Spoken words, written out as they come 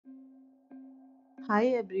Hi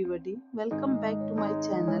everybody, welcome back to my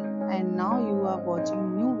channel and now you are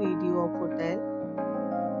watching new video of hotel.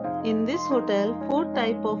 In this hotel, 4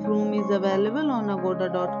 type of room is available on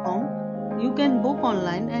agoda.com. You can book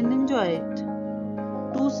online and enjoy it.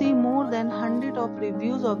 To see more than 100 of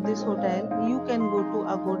reviews of this hotel, you can go to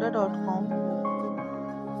agoda.com.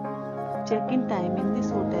 Check-in time in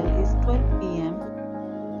this hotel is 12 p.m.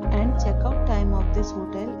 and check-out time of this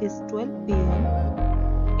hotel is 12 p.m.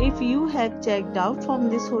 If you have checked out from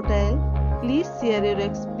this hotel, please share your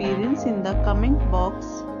experience in the comment box.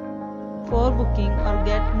 For booking or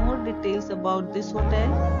get more details about this hotel,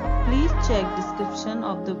 please check description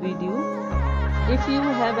of the video. If you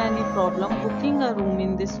have any problem booking a room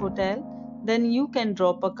in this hotel, then you can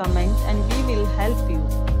drop a comment and we will help you.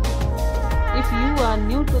 If you are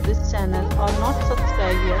new to this channel or not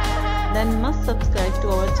subscribed yet, then must subscribe to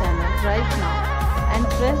our channel right now and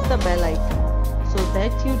press the bell icon, so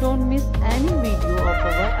that you don't miss any video of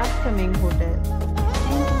our upcoming hotel.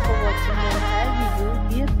 Thank you for watching the entire video.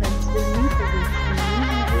 Here